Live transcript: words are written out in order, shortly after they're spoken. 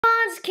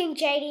guys, King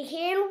JD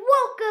here, and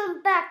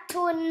welcome back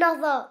to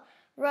another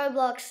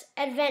Roblox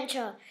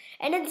adventure.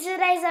 And in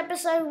today's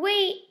episode,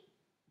 we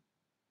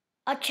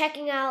are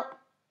checking out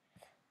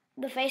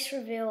the face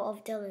reveal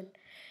of Dylan.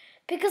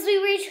 Because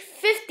we reached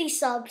 50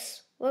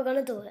 subs, we're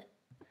gonna do it.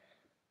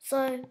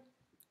 So,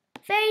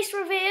 face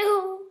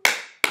reveal.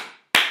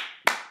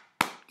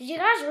 Did you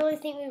guys really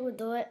think we would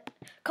do it?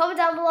 Comment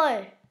down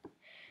below.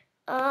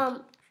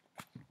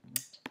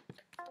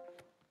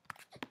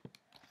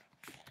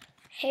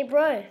 Hey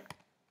bro,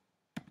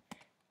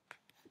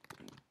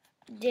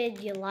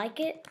 did you like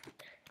it?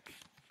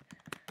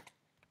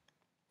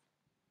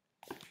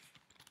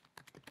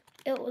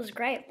 It was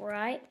great,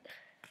 right?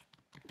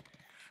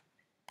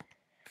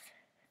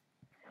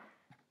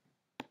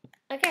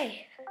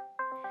 Okay.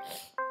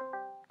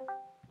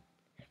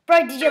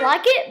 Bro, did you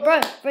like it?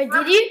 Bro,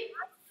 did you?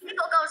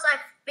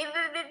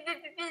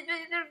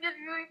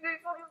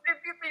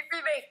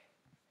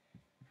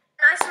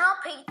 I smell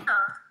pizza.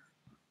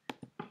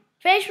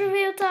 Face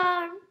reveal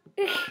time.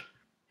 Face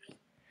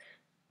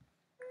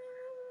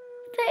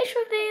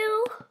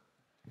reveal.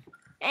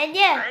 And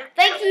yeah,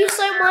 thank you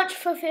so much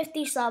for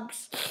 50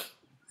 subs.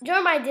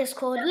 Join my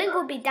Discord. Link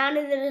will be down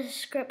in the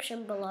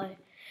description below.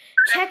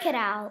 Check it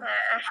out.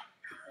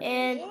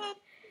 And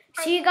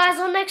see you guys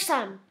on next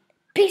time.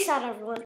 Peace out, everyone.